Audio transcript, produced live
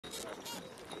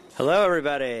Hello,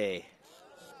 everybody.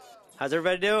 How's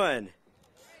everybody doing?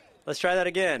 Let's try that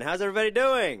again. How's everybody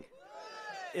doing?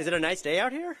 Is it a nice day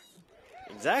out here?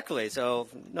 Exactly, so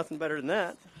nothing better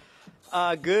than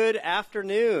that. Good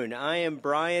afternoon. I am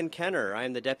Brian Kenner. I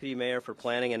am the Deputy Mayor for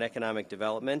Planning and Economic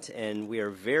Development, and we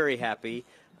are very happy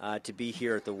to be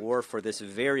here at the Wharf for this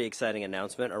very exciting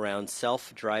announcement around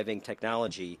self-driving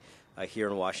technology here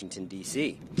in Washington,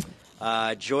 D.C.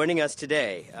 Joining us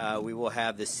today, we will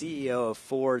have the CEO of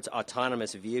Ford's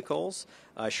Autonomous Vehicles,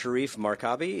 Sherif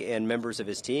Marakby, and members of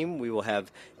his team. We will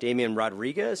have Damian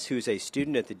Rodriguez, who's a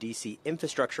student at the D.C.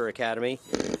 Infrastructure Academy,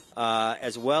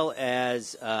 as well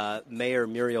as Mayor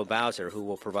Muriel Bowser, who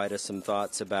will provide us some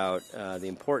thoughts about the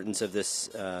importance of this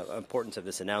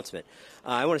announcement.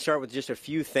 I want to start with just a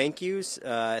few thank yous.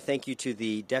 Thank you to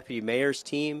the Deputy Mayor's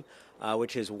team,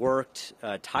 which has worked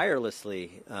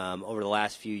tirelessly over the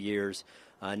last few years,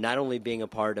 not only being a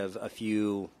part of a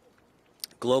few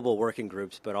global working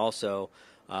groups, but also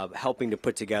helping to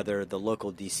put together the local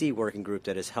D.C. working group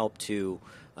that has helped to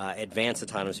advance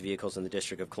autonomous vehicles in the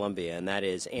District of Columbia, and that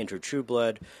is Andrew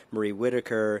Trueblood, Marie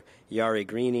Whitaker, Yari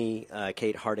Greeny,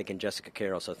 Kate Hardick, and Jessica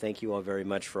Carroll. So thank you all very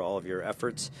much for all of your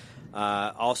efforts.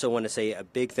 Also want to say a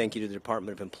big thank you to the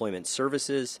Department of Employment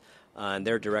Services, and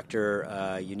their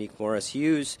director, Unique Morris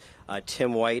Hughes,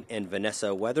 Tim White, and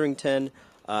Vanessa Wetherington,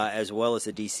 as well as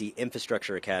the D.C.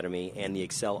 Infrastructure Academy and the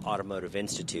Excel Automotive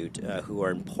Institute, who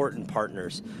are important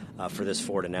partners for this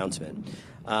Ford announcement.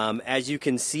 As you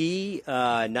can see,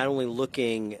 not only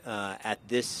looking at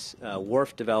this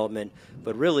wharf development,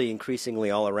 but really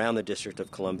increasingly all around the District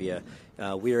of Columbia,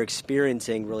 we are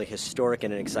experiencing really historic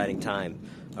and an exciting time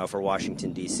for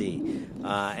Washington, D.C.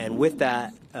 And with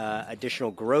that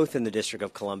additional growth in the District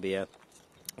of Columbia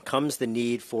comes the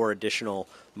need for additional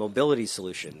mobility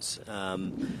solutions.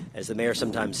 As the mayor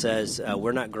sometimes says,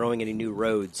 we're not growing any new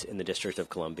roads in the District of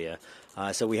Columbia,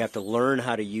 so we have to learn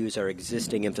how to use our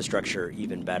existing infrastructure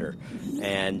even better.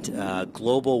 And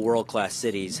global world-class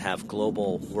cities have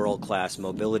global world-class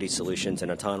mobility solutions,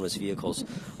 and autonomous vehicles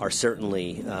are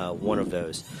certainly one of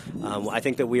those. I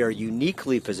think that we are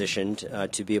uniquely positioned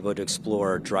to be able to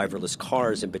explore driverless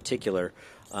cars in particular,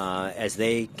 as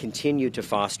they continue to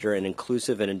foster an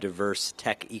inclusive and a diverse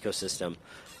tech ecosystem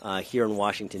here in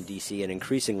Washington, D.C., and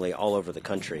increasingly all over the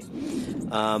country.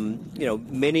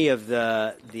 Many of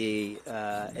the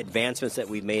advancements that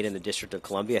we've made in the District of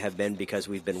Columbia have been because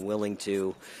we've been willing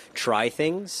to try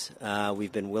things.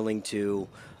 We've been willing to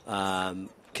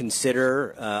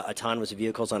consider autonomous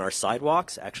vehicles on our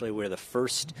sidewalks. Actually, we're the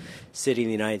first city in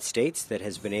the United States that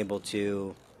has been able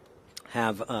to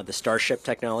have the Starship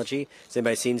technology. Has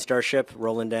anybody seen Starship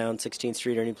rolling down 16th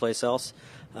Street or any place else?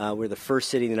 We're the first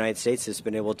city in the United States that's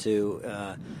been able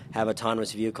to have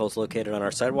autonomous vehicles located on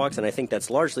our sidewalks, and I think that's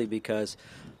largely because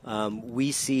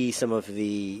we see some of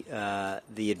the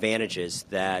advantages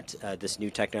that this new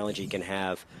technology can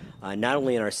have, not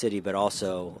only in our city but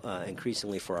also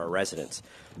increasingly for our residents.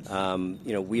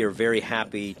 We are very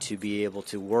happy to be able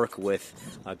to work with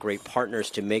great partners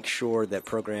to make sure that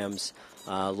programs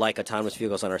like autonomous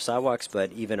vehicles on our sidewalks,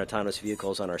 but even autonomous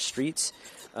vehicles on our streets,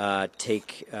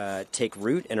 take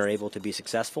root and are able to be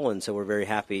successful. And so we're very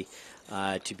happy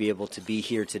to be able to be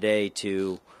here today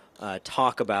to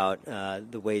talk about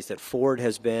the ways that Ford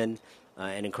has been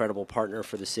an incredible partner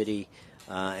for the city,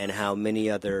 and how many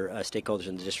other stakeholders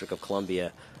in the District of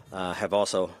Columbia have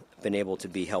also been able to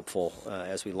be helpful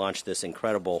as we launch this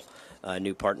incredible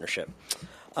new partnership.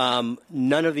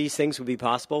 None of these things would be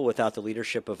possible without the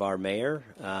leadership of our mayor.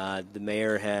 The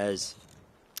mayor has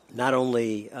not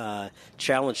only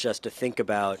challenged us to think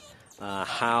about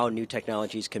how new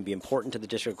technologies can be important to the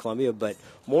District of Columbia, but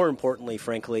more importantly,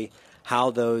 frankly,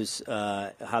 how those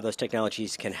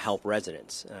technologies can help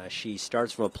residents. She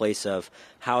starts from a place of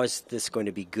how is this going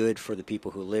to be good for the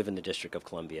people who live in the District of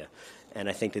Columbia. And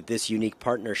I think that this unique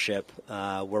partnership,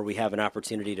 where we have an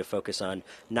opportunity to focus on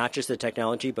not just the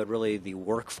technology, but really the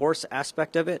workforce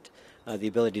aspect of it, the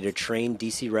ability to train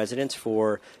D.C. residents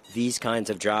for these kinds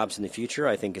of jobs in the future,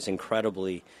 I think is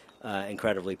incredibly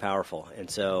powerful. And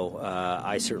so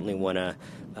I certainly want to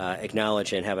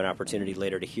acknowledge and have an opportunity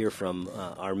later to hear from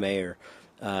our mayor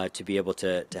to be able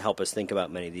to help us think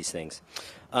about many of these things.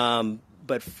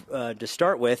 But to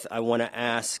start with, I want to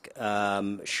ask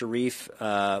Sherif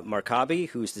Marakby,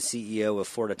 who's the CEO of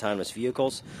Ford Autonomous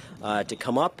Vehicles, to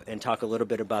come up and talk a little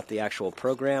bit about the actual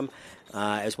program,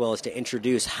 as well as to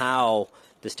introduce how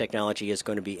this technology is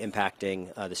going to be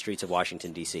impacting the streets of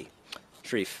Washington, D.C.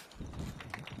 Sherif.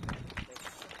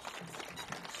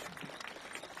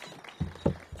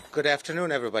 Good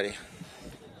afternoon, everybody.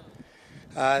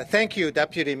 Thank you,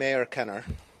 Deputy Mayor Kenner.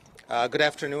 Good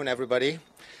afternoon, everybody.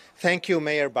 Thank you,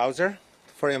 Mayor Bowser,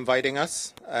 for inviting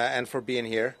us and for being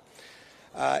here.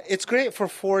 It's great for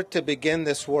Ford to begin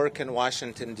this work in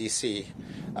Washington, D.C.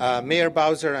 Mayor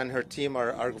Bowser and her team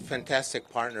are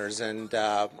fantastic partners, and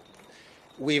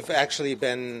we've actually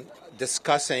been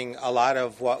discussing a lot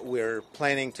of what we're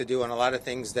planning to do and a lot of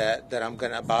things that I'm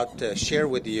about to share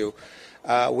with you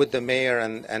with the mayor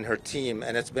and her team,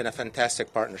 and it's been a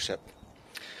fantastic partnership.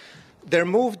 Their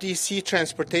Move DC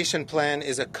transportation plan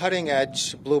is a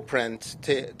cutting-edge blueprint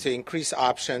to increase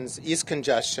options, ease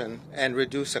congestion, and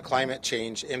reduce a climate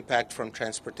change impact from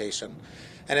transportation.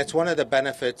 And it's one of the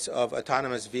benefits of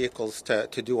autonomous vehicles to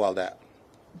do all that.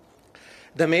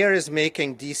 The mayor is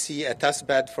making DC a test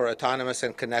bed for autonomous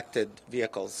and connected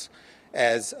vehicles,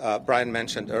 as Brian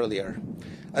mentioned earlier.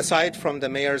 Aside from the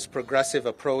mayor's progressive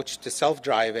approach to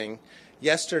self-driving,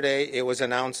 yesterday, it was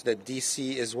announced that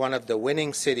D.C. is one of the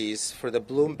winning cities for the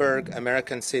Bloomberg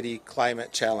American City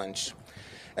Climate Challenge.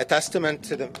 A testament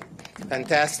to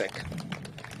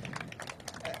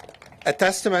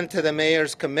the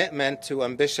mayor's commitment to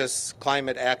ambitious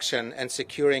climate action and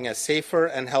securing a safer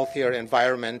and healthier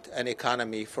environment and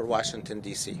economy for Washington,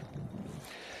 D.C.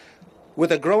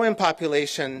 With a growing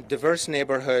population, diverse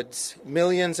neighborhoods,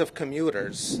 millions of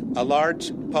commuters, a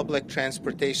large public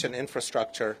transportation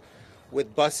infrastructure,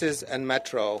 with buses and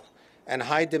metro, and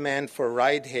high demand for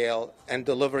ride-hail and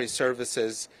delivery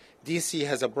services, D.C.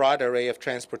 has a broad array of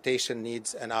transportation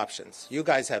needs and options. You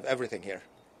guys have everything here.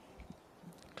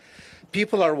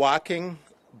 People are walking,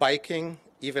 biking,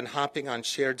 even hopping on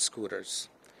shared scooters.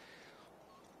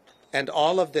 And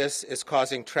all of this is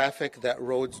causing traffic that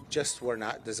roads just were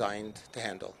not designed to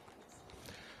handle.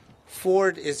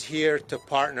 Ford is here to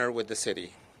partner with the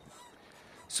city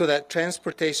so that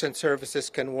transportation services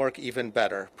can work even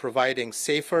better, providing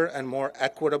safer and more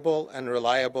equitable and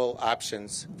reliable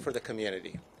options for the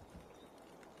community.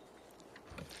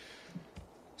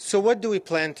 So what do we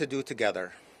plan to do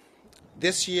together?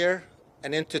 This year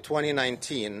and into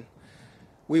 2019,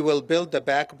 we will build the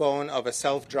backbone of a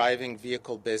self-driving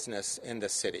vehicle business in the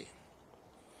city.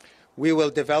 We will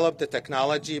develop the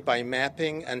technology by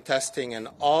mapping and testing in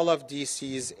all of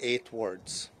DC's 8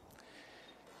 wards.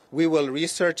 We will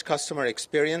research customer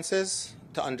experiences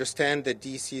to understand the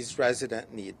DC's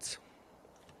resident needs.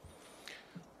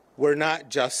 We're not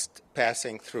just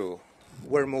passing through,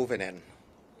 we're moving in.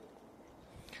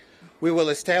 We will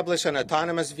establish an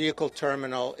autonomous vehicle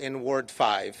terminal in Ward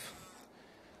 5,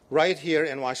 right here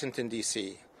in Washington,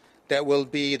 D.C., that will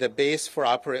be the base for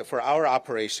our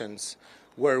operations,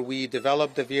 where we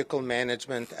develop the vehicle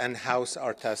management and house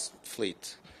our test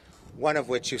fleet, one of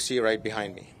which you see right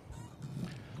behind me.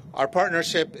 Our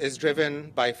partnership is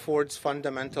driven by Ford's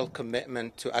fundamental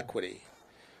commitment to equity.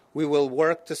 We will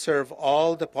work to serve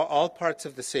all parts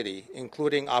of the city,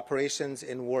 including operations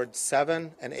in Wards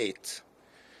 7 and 8,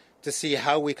 to see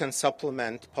how we can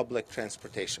supplement public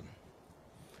transportation.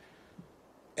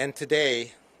 And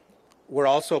today, we're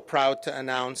also proud to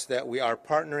announce that we are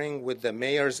partnering with the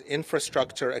Mayor's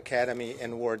Infrastructure Academy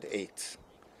in Ward 8.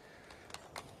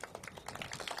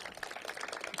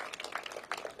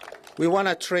 We want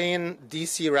to train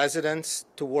DC residents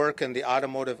to work in the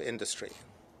automotive industry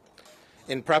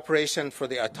in preparation for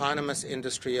the autonomous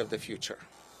industry of the future.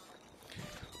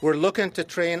 We're looking to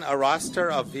train a roster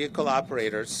of vehicle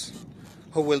operators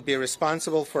who will be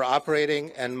responsible for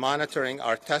operating and monitoring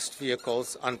our test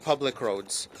vehicles on public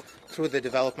roads through the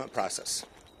development process.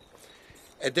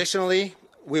 Additionally,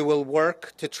 we will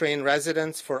work to train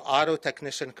residents for auto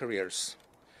technician careers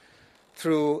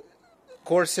through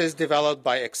courses developed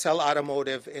by Excel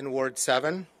Automotive in Ward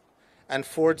 7 and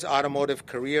Ford's Automotive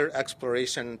Career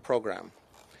Exploration Program.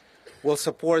 We'll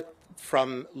support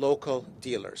from local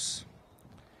dealers.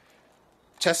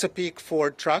 Chesapeake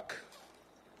Ford Truck,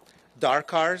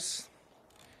 Darcars,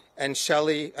 and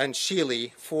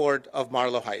Sheely Ford of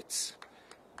Marlow Heights,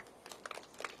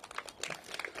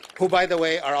 who, by the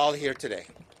way, are all here today.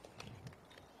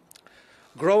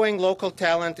 Growing local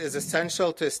talent is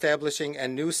essential to establishing a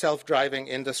new self-driving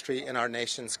industry in our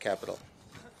nation's capital.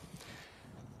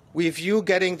 We view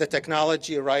getting the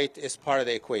technology right as part of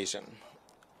the equation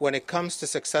when it comes to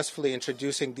successfully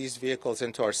introducing these vehicles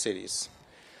into our cities.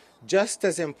 Just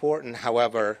as important,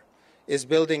 however, is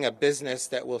building a business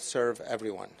that will serve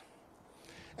everyone.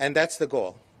 And that's the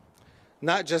goal.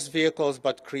 Not just vehicles,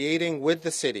 but creating with the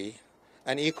city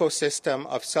an ecosystem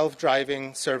of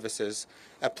self-driving services,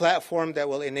 a platform that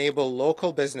will enable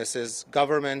local businesses,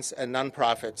 governments, and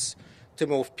nonprofits to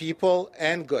move people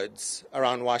and goods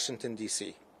around Washington,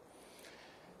 D.C.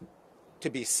 to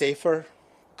be safer,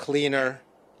 cleaner,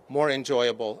 more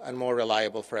enjoyable, and more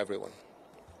reliable for everyone.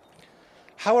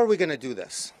 How are we going to do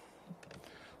this?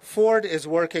 Ford is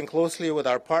working closely with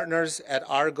our partners at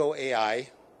Argo AI,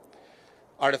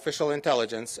 artificial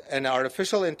intelligence, an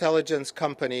artificial intelligence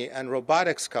company and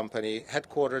robotics company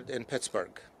headquartered in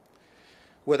Pittsburgh.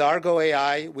 With Argo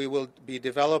AI, we will be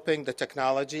developing the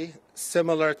technology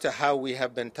similar to how we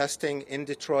have been testing in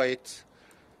Detroit,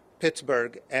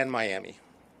 Pittsburgh, and Miami.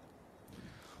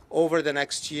 Over the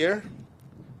next year,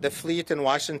 the fleet in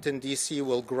Washington, D.C.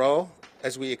 will grow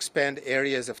as we expand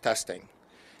areas of testing,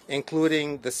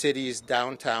 including the city's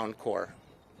downtown core.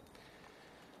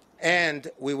 And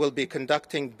we will be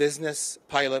conducting business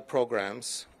pilot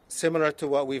programs similar to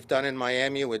what we've done in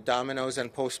Miami with Domino's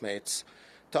and Postmates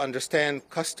to understand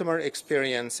customer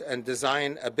experience and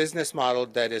design a business model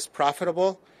that is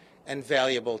profitable and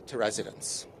valuable to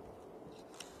residents.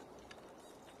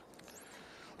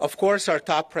 Of course, our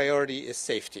top priority is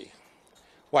safety.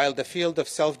 While the field of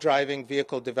self-driving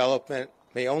vehicle development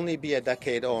may only be a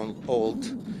decade old,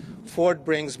 Ford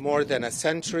brings more than a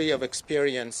century of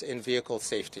experience in vehicle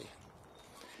safety.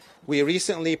 We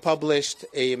recently published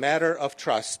a Matter of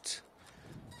Trust,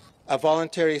 a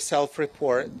voluntary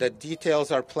self-report that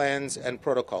details our plans and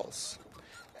protocols.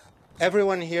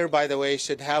 Everyone here, by the way,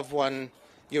 should have one.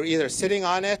 You're either sitting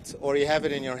on it or you have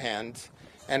it in your hand.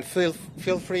 And feel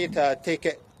free to take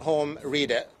it home,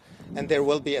 read it, and there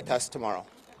will be a test tomorrow.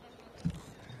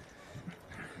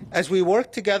 As we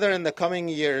work together in the coming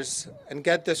years and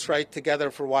get this right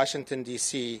together for Washington,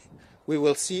 D.C., we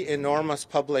will see enormous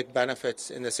public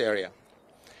benefits in this area.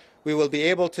 We will be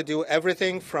able to do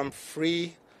everything from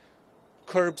free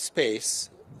curb space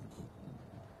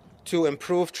to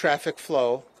improve traffic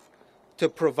flow to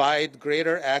provide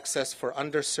greater access for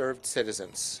underserved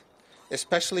citizens,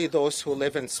 especially those who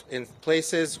live in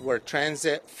places where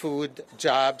transit, food,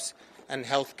 jobs, and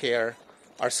health care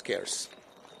are scarce.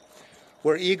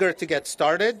 We're eager to get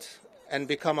started and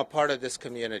become a part of this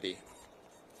community.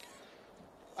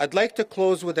 I'd like to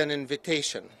close with an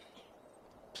invitation.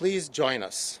 Please join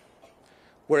us.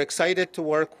 We're excited to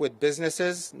work with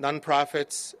businesses,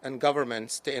 nonprofits, and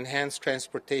governments to enhance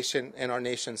transportation in our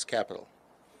nation's capital,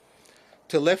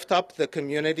 to lift up the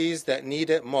communities that need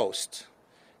it most,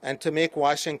 and to make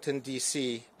Washington,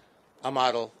 D.C. a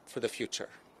model for the future.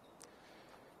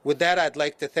 With that, I'd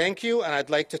like to thank you, and I'd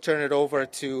like to turn it over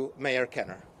to Mayor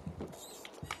Kenner.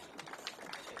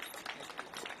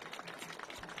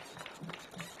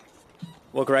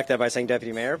 We'll correct that by saying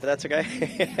Deputy Mayor, but that's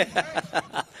okay.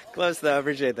 Close, though.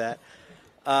 Appreciate that.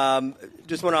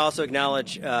 Just want to also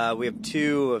acknowledge we have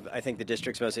two of, I think, the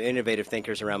district's most innovative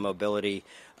thinkers around mobility.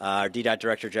 Our DDOT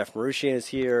Director, Jeff Marushian, is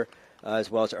here, as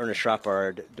well as Ernest Schropp,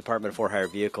 our Department of For-Hire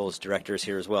Vehicles Director, is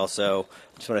here as well. So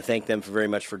I just want to thank them very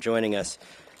much for joining us.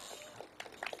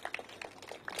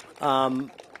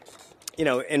 You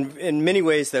know, in many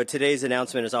ways, though, today's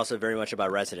announcement is also very much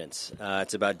about residents.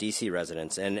 It's about D.C.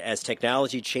 residents. And as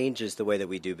technology changes the way that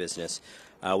we do business,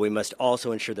 we must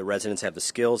also ensure that residents have the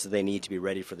skills that they need to be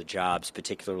ready for the jobs,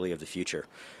 particularly of the future.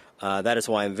 That is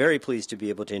why I'm very pleased to be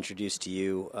able to introduce to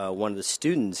you one of the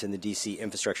students in the D.C.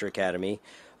 Infrastructure Academy,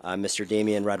 Mr.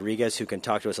 Damian Rodriguez, who can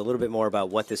talk to us a little bit more about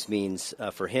what this means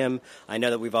for him. I know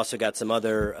that we've also got some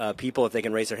other people, if they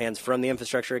can raise their hands, from the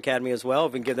Infrastructure Academy as well.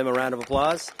 If we can give them a round of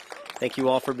applause. Thank you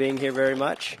all for being here very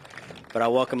much. But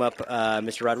I'll welcome up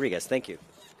Mr. Rodriguez. Thank you.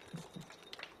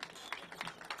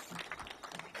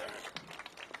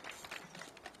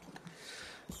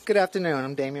 Good afternoon.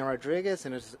 I'm Damian Rodriguez,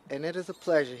 and it is a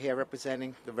pleasure here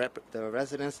representing the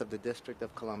residents of the District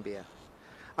of Columbia.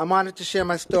 I'm honored to share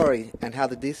my story and how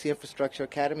the DC Infrastructure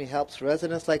Academy helps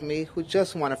residents like me who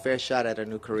just want a fair shot at a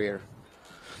new career.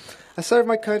 I served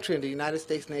my country in the United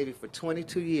States Navy for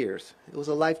 22 years. It was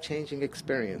a life-changing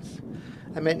experience.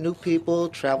 I met new people,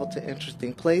 traveled to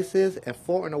interesting places, and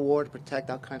fought in a war to protect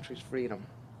our country's freedom.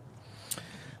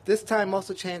 This time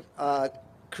also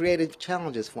created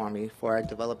challenges for me, for I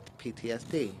developed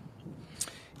PTSD.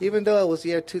 Even though it was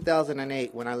year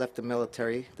 2008 when I left the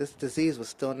military, this disease was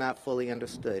still not fully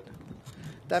understood.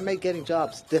 That made getting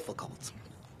jobs difficult.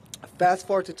 Fast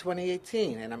forward to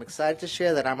 2018, and I'm excited to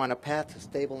share that I'm on a path to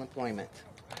stable employment.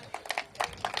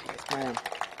 Yes, ma'am.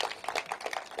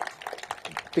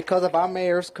 Because of our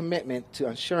mayor's commitment to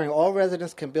ensuring all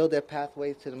residents can build their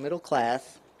pathway to the middle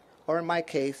class, or in my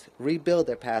case, rebuild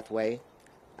their pathway,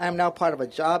 I am now part of a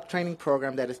job training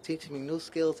program that is teaching me new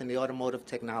skills in the automotive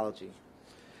technology.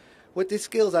 With these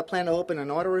skills, I plan to open an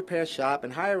auto repair shop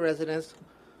and hire residents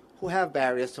who have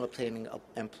barriers to obtaining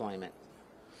employment.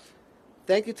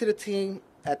 Thank you to the team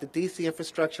at the DC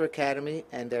Infrastructure Academy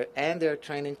and their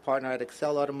training partner at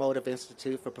Excel Automotive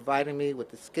Institute for providing me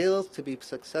with the skills to be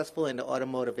successful in the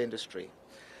automotive industry.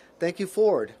 Thank you,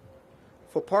 Ford,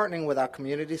 for partnering with our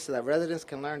community so that residents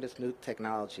can learn this new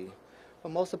technology.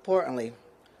 But most importantly,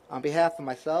 on behalf of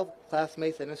myself,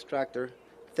 classmates, and instructor,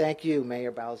 thank you,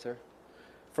 Mayor Bowser,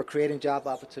 for creating job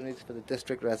opportunities for the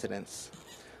district residents.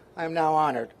 I am now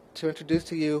honored to introduce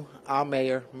to you our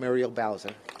Mayor, Muriel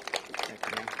Bowser. Thank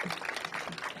you, ma'am.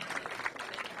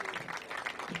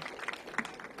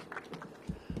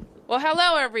 Well,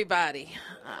 hello, everybody.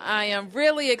 I am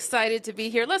really excited to be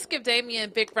here. Let's give Damien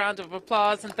a big round of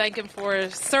applause and thank him for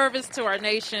his service to our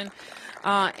nation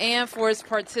and for his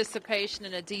participation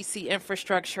in the DC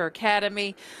Infrastructure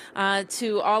Academy.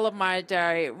 To all of my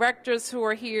directors who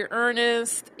are here,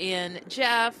 Ernest and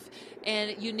Jeff,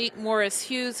 and Unique Morris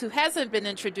Hughes, who hasn't been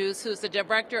introduced, who's the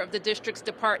director of the district's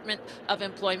Department of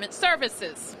Employment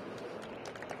Services.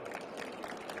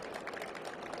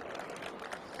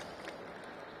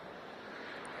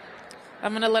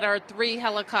 I'm going to let our 3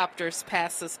 helicopters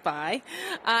pass us by.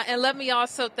 And let me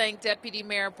also thank Deputy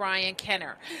Mayor Brian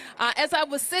Kenner. As I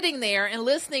was sitting there and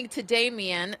listening to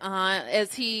Damien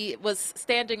as he was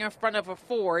standing in front of a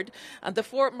Ford, the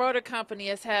Ford Motor Company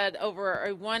has had over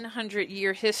a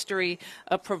 100-year history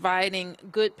of providing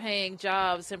good-paying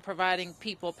jobs and providing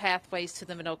people pathways to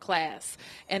the middle class.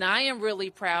 And I am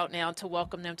really proud now to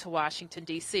welcome them to Washington,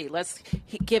 D.C. Let's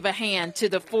give a hand to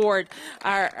the Ford,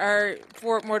 our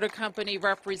Ford Motor Company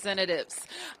representatives.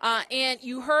 And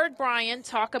you heard Brian and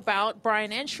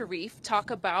Sherif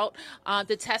talk about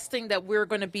the testing that we're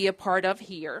going to be a part of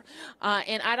here.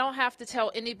 And I don't have to tell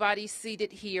anybody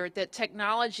seated here that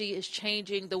technology is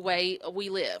changing the way we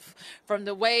live, from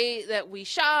the way that we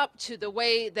shop to the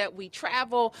way that we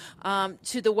travel,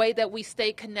 to the way that we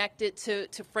stay connected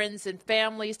to friends and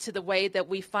families, to the way that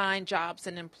we find jobs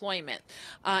and employment.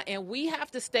 And we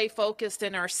have to stay focused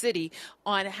in our city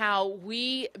on how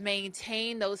we maintain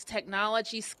those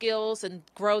technology skills and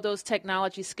grow those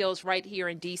technology skills right here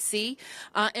in D.C.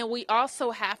 And we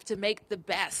also have to make the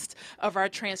best of our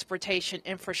transportation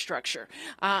infrastructure.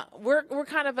 We're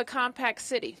kind of a compact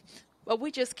city. But we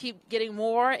just keep getting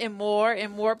more and more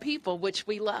and more people, which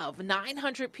we love.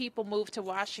 900 people move to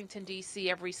Washington, D.C.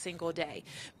 every single day.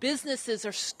 Businesses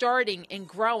are starting and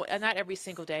growing, not every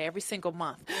single day, every single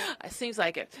month. It seems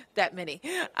like it, that many.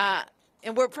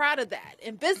 And we're proud of that.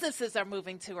 And businesses are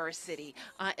moving to our city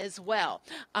as well.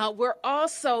 We're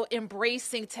also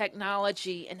embracing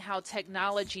technology and how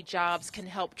technology jobs can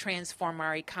help transform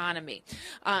our economy.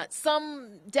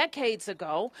 Some decades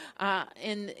ago,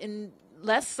 in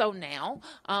less so now,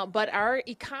 but our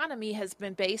economy has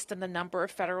been based on the number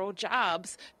of federal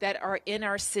jobs that are in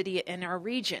our city and our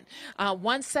region.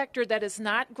 One sector that is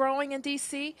not growing in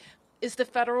D.C. is the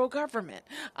federal government.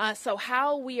 So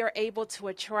how we are able to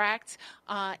attract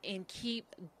and keep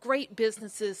great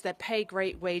businesses that pay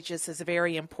great wages is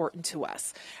very important to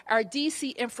us. Our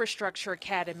DC Infrastructure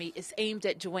Academy is aimed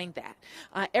at doing that.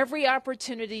 Every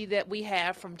opportunity that we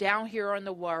have, from down here on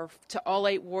the wharf to all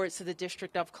 8 wards of the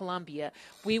District of Columbia,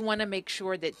 we want to make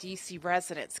sure that DC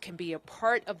residents can be a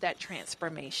part of that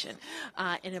transformation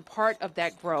and a part of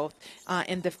that growth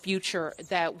in the future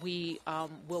that we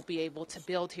will be able to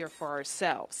build here for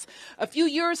ourselves. A few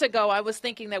years ago, I was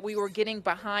thinking that we were getting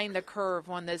behind the curve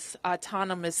on this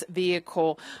autonomous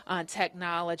vehicle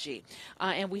technology.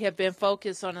 And we have been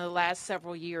focused on the last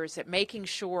several years at making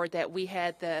sure that we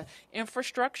had the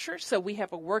infrastructure. So we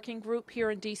have a working group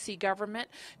here in DC government,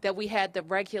 that we had the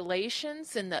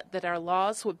regulations and that our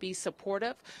laws would be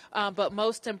supportive. But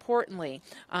most importantly,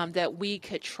 that we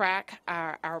could track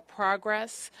our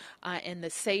progress and the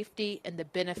safety and the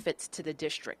benefits to the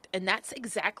district. And that's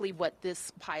exactly what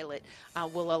this pilot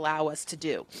will allow us to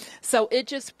do. So it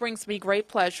just brings me great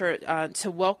pleasure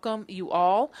to welcome you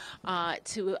all,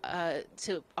 to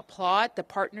applaud the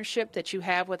partnership that you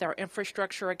have with our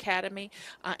Infrastructure Academy,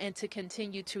 and to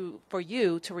continue for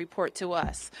you to report to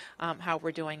us how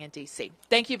we're doing in DC.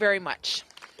 Thank you very much.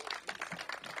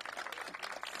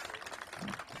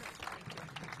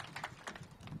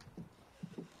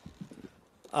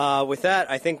 With that,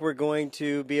 I think we're going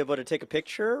to be able to take a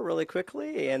picture really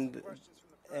quickly, and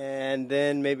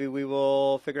then maybe we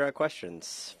will figure out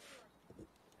questions.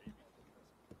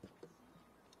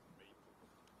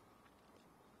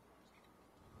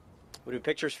 We'll do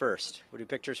pictures first. Let's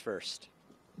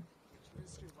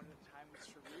do one at a time with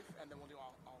Sherif, and then we'll do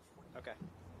all four. Okay.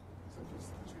 So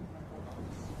just choose my box.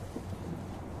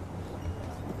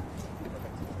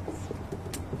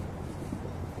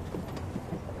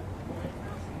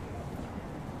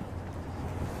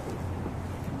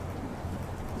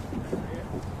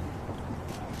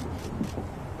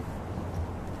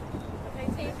 Okay,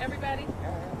 team, everybody.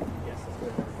 Yes, that's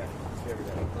good. Okay. See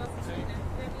everybody. Well,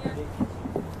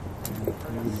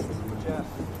 Jeff.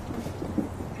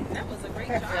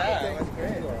 Yeah, that's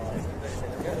great.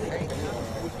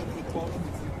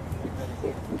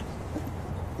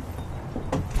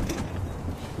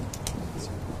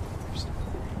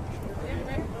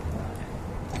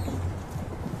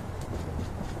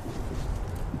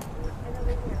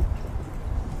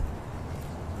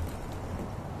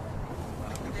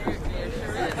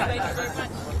 Thank you very much.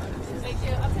 Thank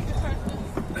you. I'll take your question.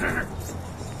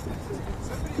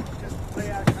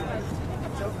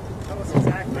 Tell us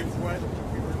exactly what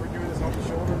we're doing this over the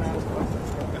shoulder now.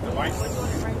 At the mic?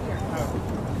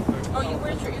 Oh, you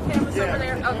where's your camera's over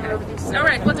there? Okay. All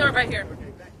right, we'll do it right here.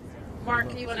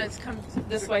 Mark, you want to come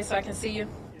this way so I can see you?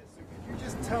 Could you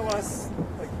just tell us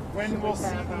like when we'll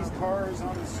see these cars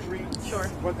on the streets? Sure.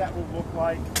 What that will look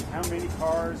like? How many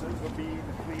cars will be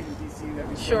between DC that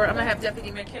we Sure. I'm going to have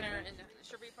Deputy McKenna and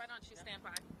Sherif, why don't you stand by?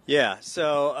 Yeah,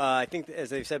 so I think, as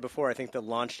they've said before, I think the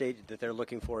launch date that they're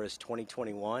looking for is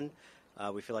 2021.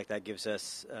 We feel like that gives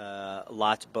us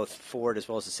lots, both Ford as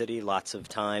well as the city, lots of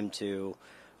time to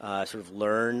sort of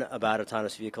learn about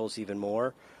autonomous vehicles even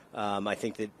more. I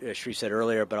think that Sherif said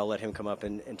earlier, but I'll let him come up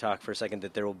and talk for a second,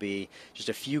 that there will be just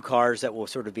a few cars that will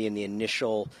sort of be in the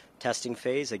initial testing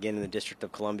phase. Again, in the District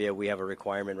of Columbia, we have a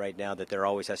requirement right now that there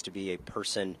always has to be a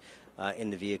person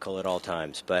in the vehicle at all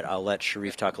times. But I'll let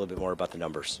Sherif talk a little bit more about the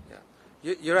numbers. Yeah.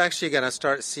 You're actually going to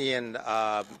start seeing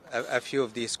a few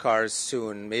of these cars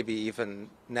soon, maybe even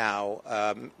now,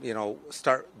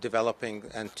 start developing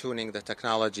and tuning the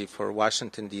technology for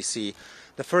Washington, D.C.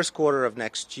 The first quarter of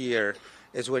next year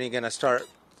is when you're going to start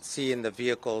seeing the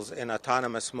vehicles in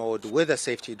autonomous mode with a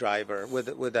safety driver, with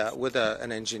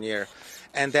an engineer,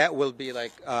 and that will be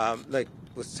like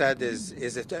was said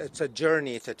it's a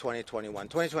journey to 2021.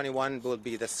 2021 will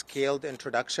be the scaled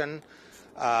introduction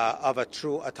of a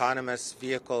true autonomous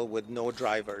vehicle with no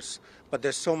drivers. But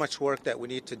there's so much work that we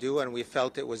need to do, and we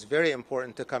felt it was very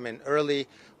important to come in early,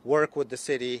 work with the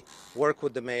city, work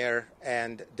with the mayor,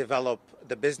 and develop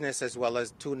the business as well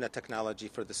as tune the technology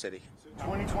for the city. So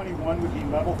 2021 would be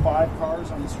level 5 cars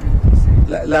on the street of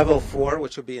DC? Level 4,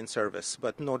 which would be in service,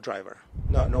 but no driver.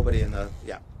 No, nobody in the,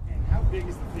 yeah. And how big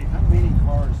is the fleet? How many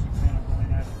cars do you plan on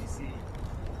rolling out of DC?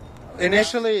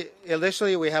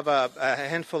 Initially, we have a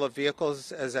handful of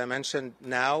vehicles, as I mentioned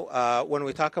now. When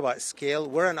we talk about scale,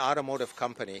 we're an automotive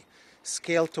company.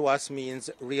 Scale to us means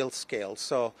real scale.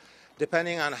 So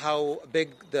depending on how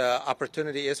big the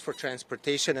opportunity is for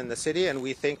transportation in the city, and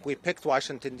we think we picked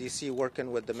Washington, D.C.,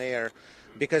 working with the mayor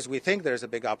because we think there's a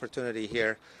big opportunity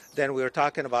here, then we were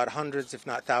talking about hundreds, if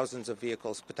not thousands, of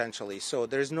vehicles potentially. So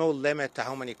there's no limit to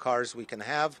how many cars we can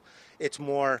have. It's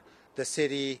more the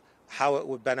city, how it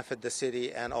would benefit the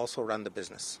city, and also run the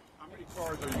business. How many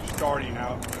cars are you starting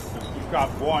out with? You've got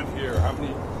one here. How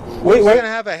many? We're going to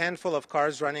have a handful of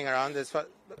cars running around. There's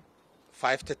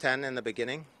 5 to 10 in the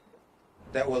beginning.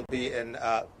 That will be in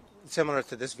similar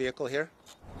to this vehicle here.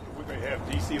 We're going to have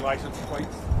DC license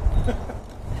plates.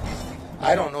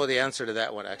 I don't know the answer to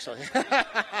that one, actually.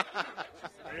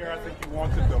 Mayor, I think you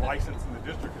wanted the license in the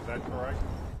district. Is that correct?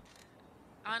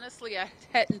 Honestly, I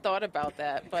hadn't thought about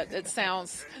that, but it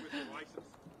sounds... With the license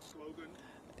slogan,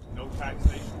 no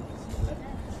taxation.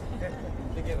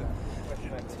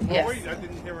 Yes. Oh, wait, I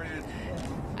didn't hear it.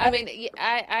 I mean,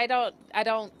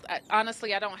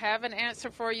 honestly, I don't have an answer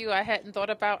for you. I hadn't thought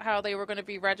about how they were going to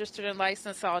be registered and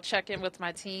licensed, so I'll check in with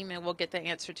my team and we'll get the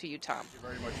answer to you, Tom. Thank you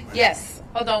very much, Mayor. Yes.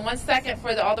 Hold on 1 second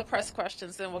for all the press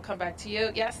questions, then we'll come back to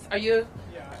you. Yes? Are you?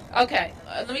 Yeah. Okay.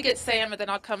 Let me get Sam, and then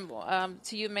I'll come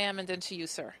to you, ma'am, and then to you,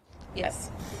 sir.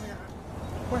 Yes.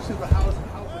 Question about how is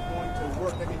it going to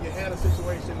work? I mean, you had a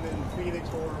situation in Phoenix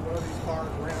where one of these cars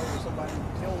ran over somebody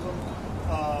and killed them.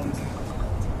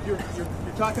 You're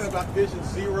talking about Vision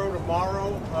Zero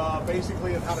tomorrow,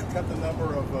 basically, of how to cut the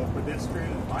number of pedestrian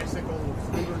and bicycle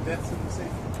scooter deaths in the city.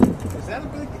 Is that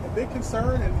a big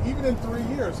concern? And even in 3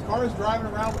 years, cars driving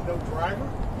around with no driver?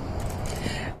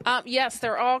 Yes,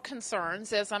 they're all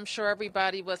concerns, as I'm sure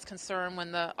everybody was concerned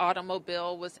when the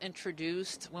automobile was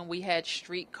introduced, when we had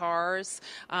streetcars,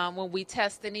 when we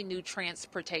test any new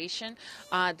transportation.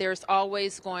 There's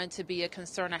always going to be a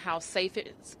concern of how safe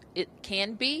it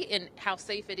can be and how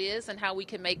safe it is and how we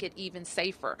can make it even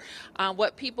safer.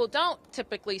 What people don't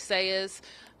typically say is,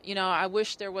 I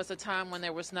wish there was a time when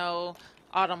there was no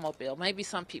automobile. Maybe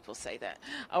some people say that.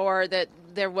 Or that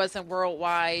there wasn't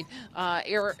worldwide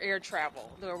air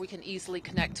travel where we can easily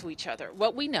connect to each other.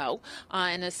 What we know,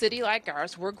 in a city like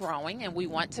ours, we're growing and we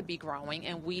want to be growing,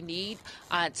 and we need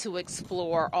to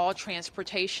explore all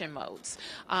transportation modes,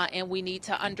 and we need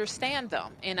to understand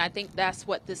them. And I think that's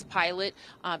what this pilot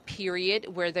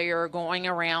period, where they are going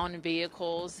around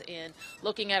vehicles and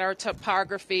looking at our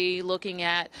topography, looking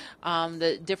at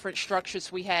the different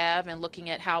structures we have, and looking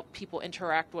at how people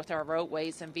interact with our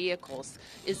roadways and vehicles,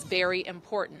 is very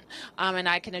important. And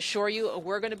I can assure you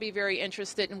we're going to be very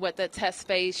interested in what the test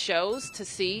phase shows to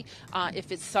see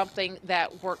if it's something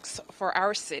that works for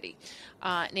our city.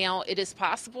 Now, it is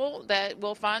possible that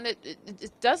we'll find that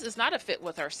it's not a fit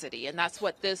with our city, and that's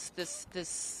what this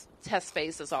test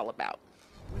phase is all about.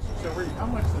 So, how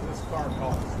much does this car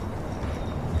cost?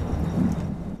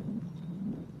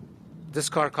 This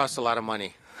car costs a lot of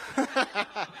money.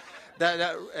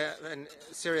 In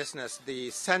seriousness,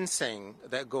 the sensing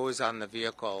that goes on the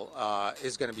vehicle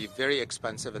is going to be very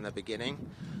expensive in the beginning.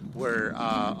 We're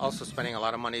also spending a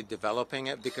lot of money developing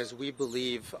it because we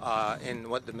believe in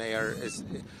what the mayor is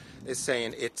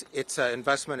saying. It's an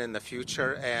investment in the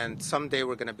future, and someday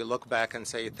we're going to look back and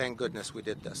say, thank goodness we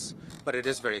did this. But it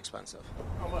is very expensive.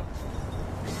 How much?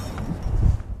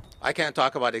 I can't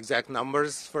talk about exact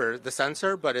numbers for the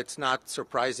sensor, but it's not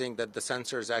surprising that the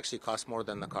sensors actually cost more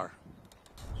than the car.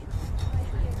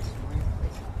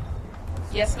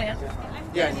 Yes, ma'am.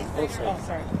 Yeah. Oh,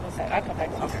 sorry. What's that? I'll come back.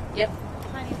 Okay. Yep.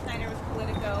 My name's Snyder with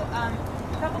Politico.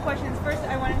 A couple questions. First,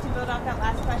 I wanted to build off that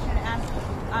last question and ask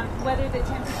whether the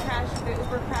attempted crash, the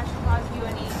Uber crash, caused you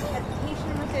any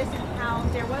hesitation with this, and how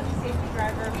there was a safety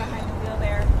driver behind the wheel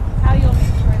there, how you'll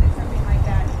make sure that something like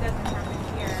that doesn't happen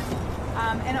here.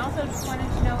 And also just wanted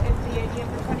to know if the idea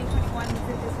for 2021 is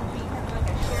that this would be kind of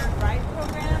like a shared ride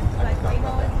program, like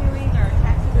Waymo is doing, or a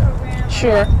taxi program.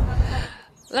 Sure.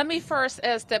 Let me first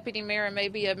ask Deputy Mayor and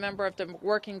maybe a member of the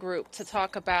working group to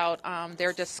talk about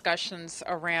their discussions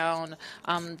around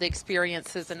the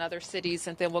experiences in other cities,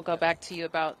 and then we'll go back to you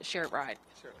about shared ride.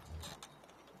 Sure.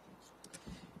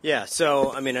 Yeah,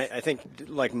 so I mean, I think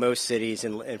like most cities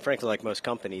and frankly like most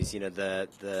companies,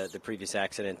 the previous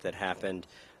accident that happened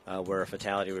where a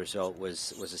fatality result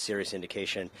was a serious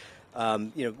indication.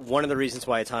 One of the reasons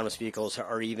why autonomous vehicles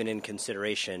are even in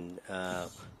consideration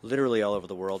literally all over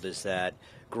the world is that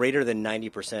greater than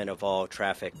 90% of all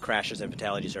traffic crashes and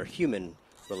fatalities are human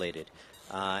related.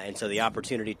 And so the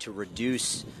opportunity to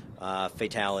reduce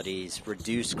fatalities,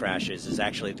 reduce crashes is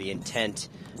actually the intent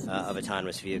of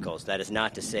autonomous vehicles. That is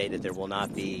not to say that there will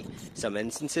not be some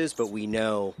instances, but we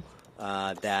know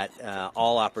that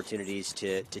all opportunities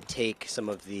to take some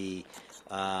of the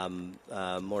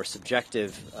more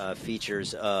subjective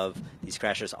features of these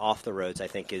crashes off the roads, I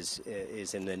think, is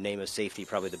in the name of safety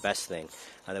probably the best thing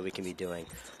that we can be doing.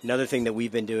 Another thing that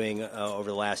we've been doing over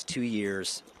the last 2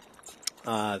 years,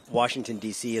 Washington,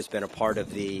 D.C. has been a part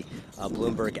of the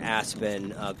Bloomberg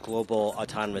Aspen Global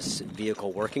Autonomous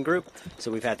Vehicle Working Group.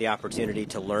 So we've had the opportunity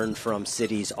to learn from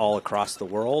cities all across the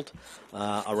world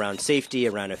around safety,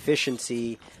 around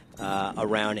efficiency,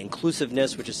 around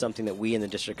inclusiveness, which is something that we in the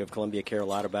District of Columbia care a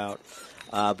lot about.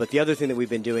 But the other thing that we've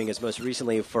been doing is most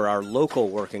recently for our local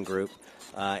working group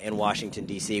in Washington,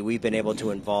 D.C., we've been able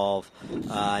to involve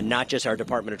not just our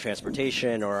Department of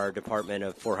Transportation or our Department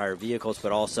of For-Hire Vehicles,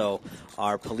 but also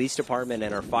our police department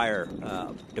and our fire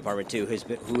department, too,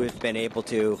 who have been able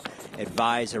to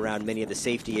advise around many of the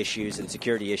safety issues and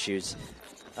security issues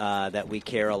that we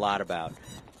care a lot about.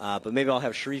 But maybe I'll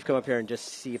have Sherif come up here and just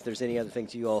see if there's any other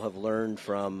things you all have learned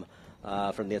from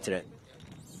the incident.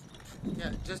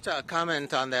 Yeah, just a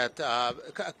comment on that.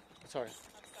 Sorry.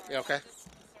 You okay?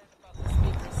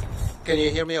 Can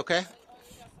you hear me okay?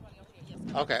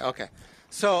 Okay.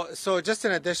 So just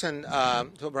in addition to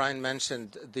what Brian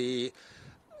mentioned,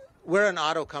 we're an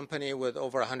auto company with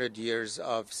over 100 years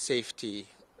of safety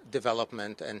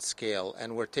development and scale,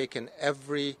 and we're taking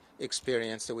every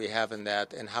experience that we have in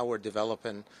that and how we're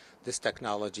developing this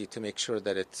technology to make sure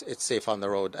that it's safe on the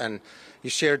road. And you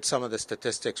shared some of the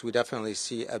statistics. We definitely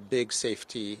see a big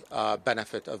safety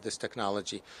benefit of this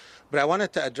technology. But I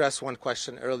wanted to address one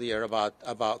question earlier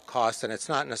about cost, and it's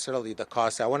not necessarily the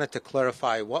cost. I wanted to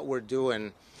clarify what we're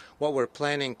doing, what we're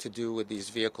planning to do with these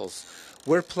vehicles.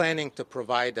 We're planning to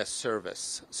provide a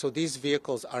service. So these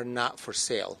vehicles are not for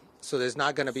sale. So there's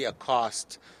not going to be a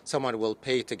cost someone will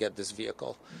pay to get this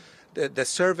vehicle. The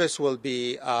service will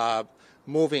be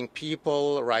moving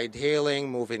people,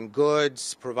 ride-hailing, moving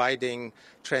goods, providing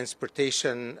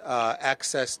transportation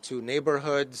access to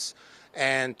neighborhoods,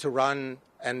 and to run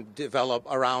and develop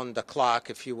around the clock,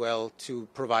 if you will, to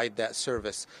provide that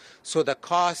service. So the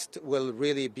cost will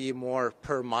really be more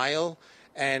per mile,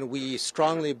 and we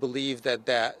strongly believe that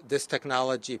this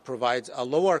technology provides a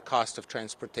lower cost of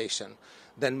transportation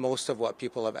than most of what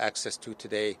people have access to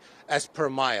today, as per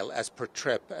mile, as per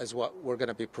trip, as what we're going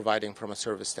to be providing from a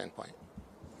service standpoint.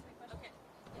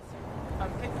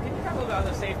 Can you talk a little bit on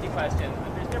the safety question?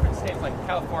 There's different states, like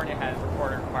California has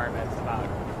reporting requirements about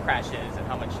crashes and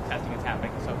how much testing is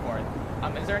happening and so forth.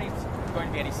 Is there going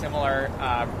to be any similar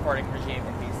reporting regime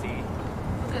in D.C.?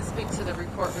 Let's speak to the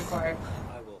report required.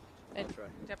 I will.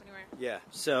 Deputy Mayor. Yeah.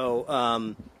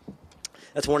 So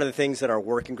that's one of the things that our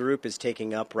working group is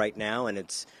taking up right now, and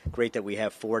it's great that we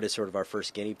have Ford as sort of our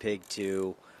first guinea pig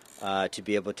to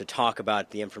be able to talk about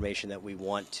the information that we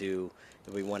want to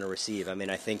receive. I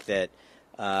mean, I think that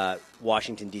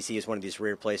Washington, D.C. is one of these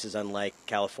rare places, unlike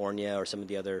California or some of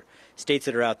the other states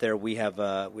that are out there. We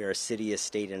are a city, a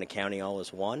state, and a county all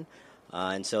as one.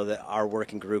 And so our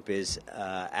working group is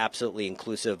absolutely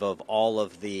inclusive of all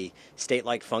of the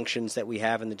state-like functions that we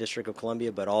have in the District of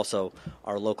Columbia, but also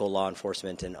our local law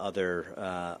enforcement and other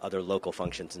local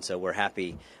functions. And so we're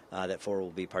happy that Ford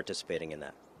will be participating in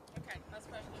that. Okay, last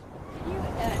question. Can you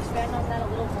expand on that a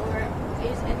little more?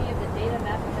 Is any of the data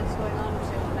mapping that's going on, which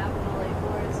is mapping all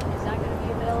A4s, is that going to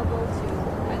be available to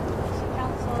city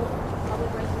council,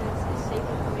 public residents? Is safe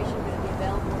information going to be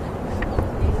available in a public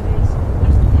database?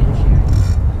 What's the data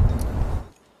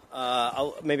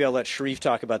sharing? Maybe I'll let Sherif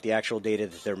talk about the actual data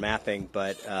that they're mapping,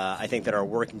 but I think that our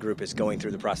working group is going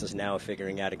through the process now of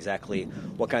figuring out exactly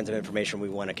what kinds of information we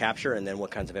want to capture and then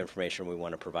what kinds of information we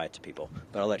want to provide to people.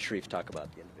 But I'll let Sherif talk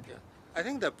about the individual. I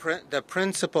think the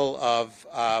principle of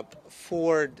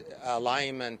Ford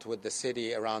alignment with the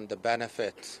city around the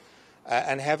benefits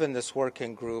and having this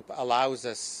working group allows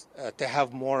us to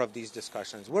have more of these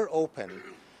discussions. We're open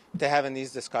to having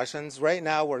these discussions. Right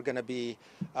now we're going to be,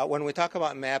 when we talk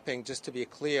about mapping, just to be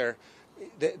clear,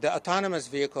 the autonomous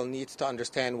vehicle needs to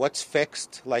understand what's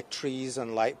fixed, like trees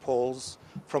and light poles,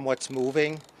 from what's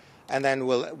moving. And then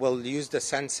we'll use the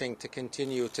sensing to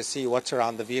continue to see what's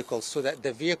around the vehicle so that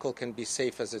the vehicle can be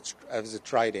safe as it's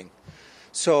riding.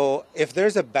 So if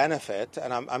there's a benefit,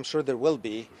 and I'm sure there will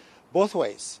be, both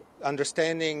ways,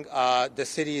 understanding the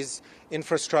city's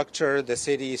infrastructure, the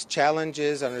city's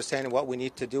challenges, understanding what we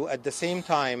need to do, at the same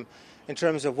time in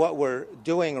terms of what we're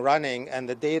doing, running, and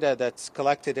the data that's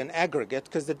collected in aggregate,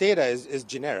 because the data is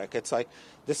generic. It's like,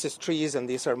 this is trees and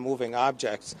these are moving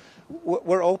objects.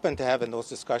 We're open to having those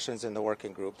discussions in the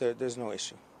working group. There's no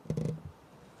issue.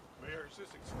 Mayor, is this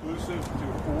exclusive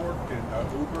to Ford? Can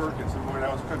Uber, can someone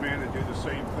else come in and do the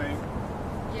same thing?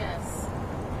 Yes.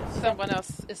 Someone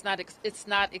else. It's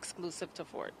not exclusive to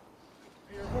Ford.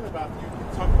 Mayor, what about you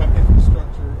talk about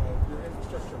infrastructure, your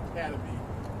infrastructure academy?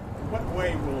 In what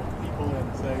way will people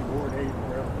in, say, Ward 8 or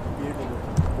wherever be able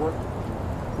to work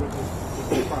with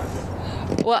this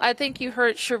project? Well, I think you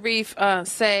heard Sherif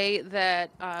say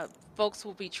that folks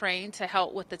will be trained to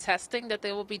help with the testing that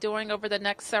they will be doing over the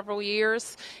next several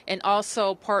years, and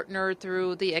also partner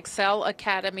through the Excel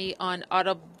Academy on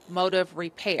automotive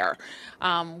repair,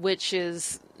 which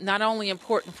is not only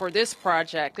important for this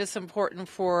project, it's important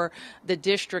for the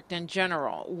district in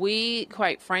general. We,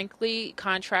 quite frankly,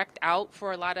 contract out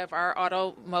for a lot of our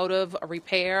automotive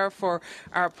repair, for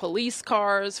our police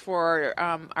cars, for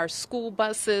our school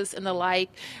buses and the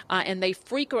like, and they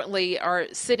frequently are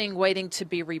sitting waiting to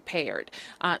be repaired.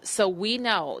 So we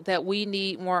know that we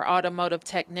need more automotive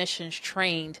technicians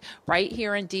trained right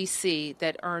here in D.C.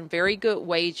 that earn very good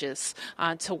wages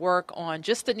to work on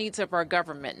just the needs of our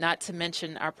government, not to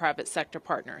mention our private sector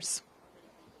partners.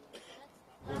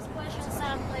 Last question,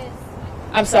 Sam, please.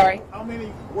 I'm sorry? How many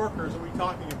workers are we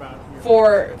talking about here?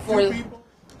 For 2 people?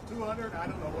 200? I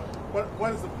don't know.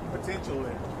 What is the potential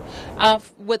there?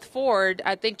 With Ford,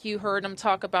 I think you heard them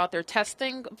talk about their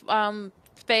testing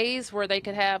phase where they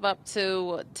could have up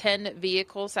to 10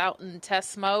 vehicles out in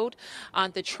test mode.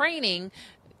 The training,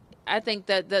 I think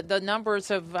that the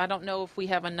numbers of, I don't know if we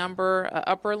have a number,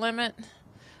 upper limit.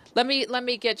 Let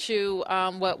me get you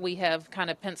what we have kind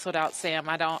of penciled out, Sam.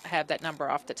 I don't have that number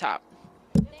off the top.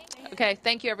 Okay,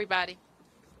 thank you, everybody.